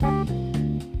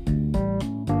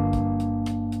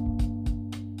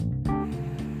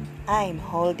I'm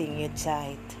holding you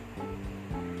tight.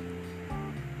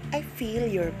 I feel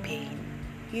your pain.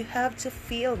 You have to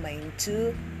feel mine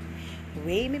too.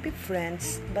 We may be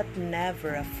friends, but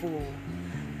never a fool.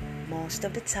 Most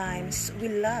of the times we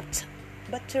laughed,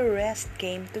 but the rest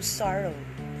came to sorrow.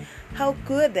 How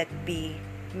could that be?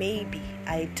 Maybe,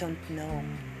 I don't know.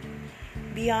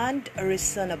 Beyond a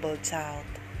reasonable doubt,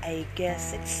 I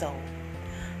guess it's so.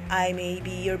 I may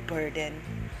be your burden,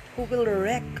 who will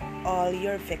wreck all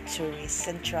your victories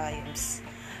and triumphs,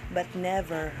 but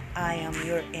never I am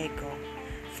your ego,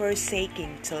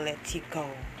 forsaking to let you go.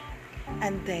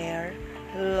 And there,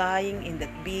 lying in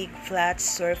that big flat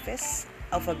surface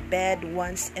of a bed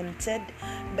once emptied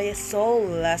by a soul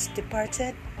last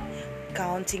departed,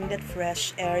 counting that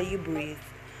fresh air you breathe,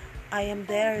 I am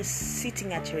there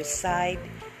sitting at your side,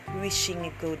 wishing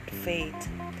a good fate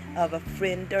of a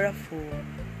friend or a fool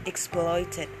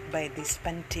exploited by this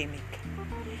pandemic.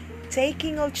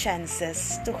 Taking all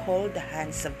chances to hold the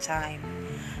hands of time,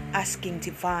 asking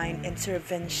divine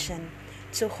intervention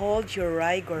to hold your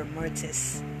rigor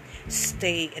mortis.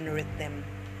 Stay in rhythm.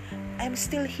 I'm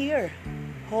still here,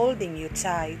 holding you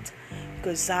tight,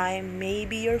 'cause I may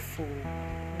be your fool,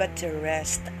 but the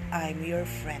rest I'm your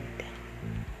friend.